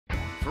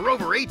For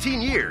over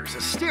 18 years,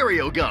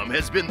 Stereogum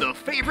has been the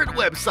favorite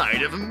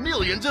website of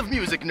millions of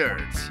music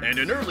nerds and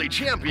an early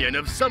champion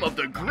of some of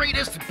the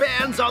greatest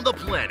bands on the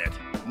planet.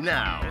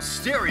 Now,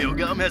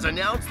 Stereogum has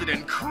announced an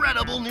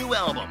incredible new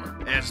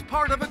album as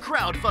part of a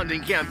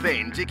crowdfunding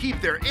campaign to keep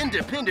their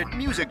independent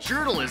music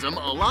journalism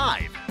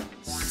alive.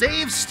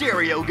 Save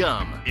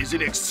Stereogum is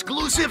an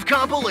exclusive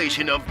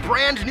compilation of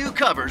brand new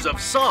covers of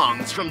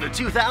songs from the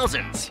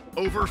 2000s.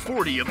 Over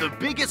 40 of the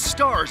biggest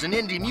stars in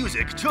indie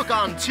music took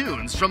on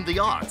tunes from the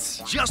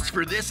aughts just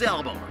for this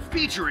album,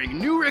 featuring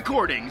new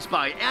recordings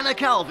by Anna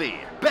Calvi,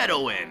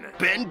 Bedouine,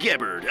 Ben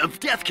Gibbard of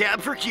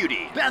Cab For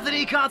Cutie,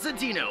 Bethany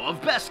Cosentino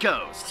of Best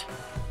Coast,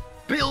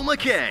 Bill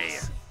MacKay,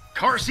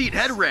 Seat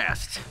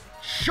Headrest,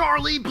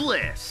 Charly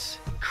Bliss,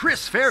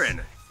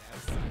 Farren,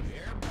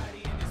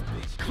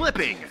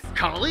 Clipping,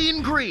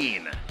 Colleen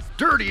Green,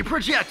 Dirty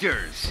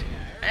Projectors,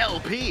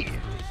 LP,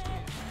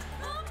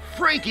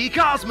 Frankie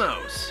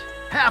Cosmos,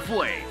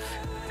 Waif,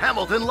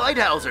 Hamilton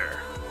Leithauser,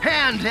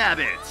 Hand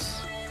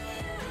Habits,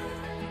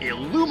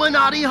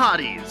 Illuminati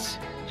Hotties,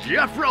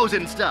 Jeff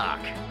Rosenstock,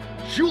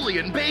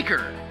 Julien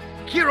Baker,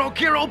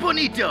 Kero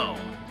Bonito,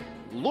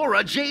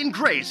 Laura Jane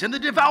Grace and the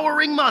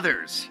Devouring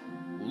Mothers,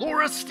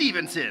 Laura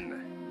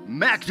Stevenson,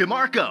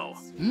 DeMarco,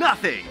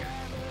 Nothing,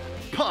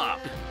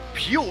 Pop,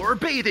 Pure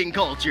Bathing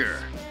Culture,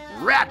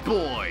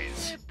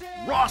 Ratboys,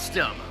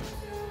 Rostam,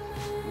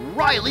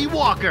 Ryley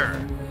Walker,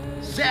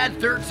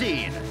 Sad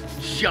 13,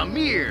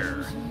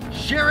 Shamir,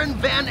 Sharon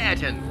Van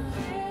Etten,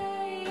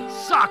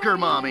 Soccer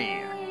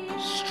Mommy,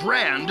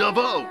 Strand of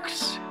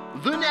Oaks,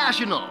 The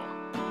National,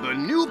 The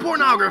New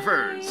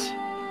Pornographers,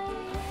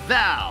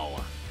 Thou,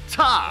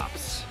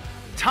 Tops,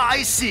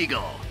 Ty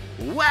Siegel,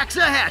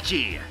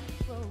 Waxahachie,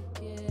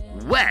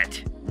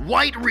 Wet,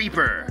 White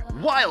Reaper,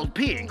 Wild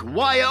Pink,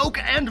 Wye Oak,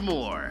 and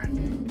more.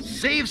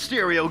 Save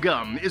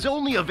Stereogum is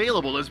only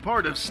available as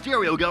part of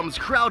Stereogum's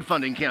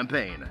crowdfunding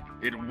campaign.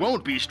 It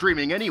won't be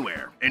streaming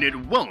anywhere, and it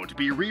won't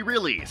be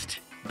re-released.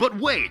 But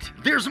wait,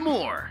 there's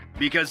more!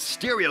 Because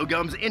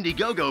Stereogum's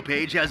Indiegogo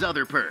page has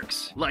other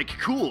perks, like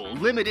cool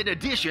limited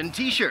edition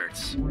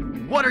t-shirts.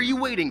 What are you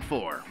waiting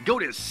for? Go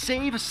to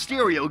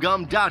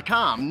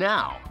SaveStereogum.com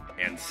now,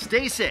 and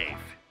stay safe.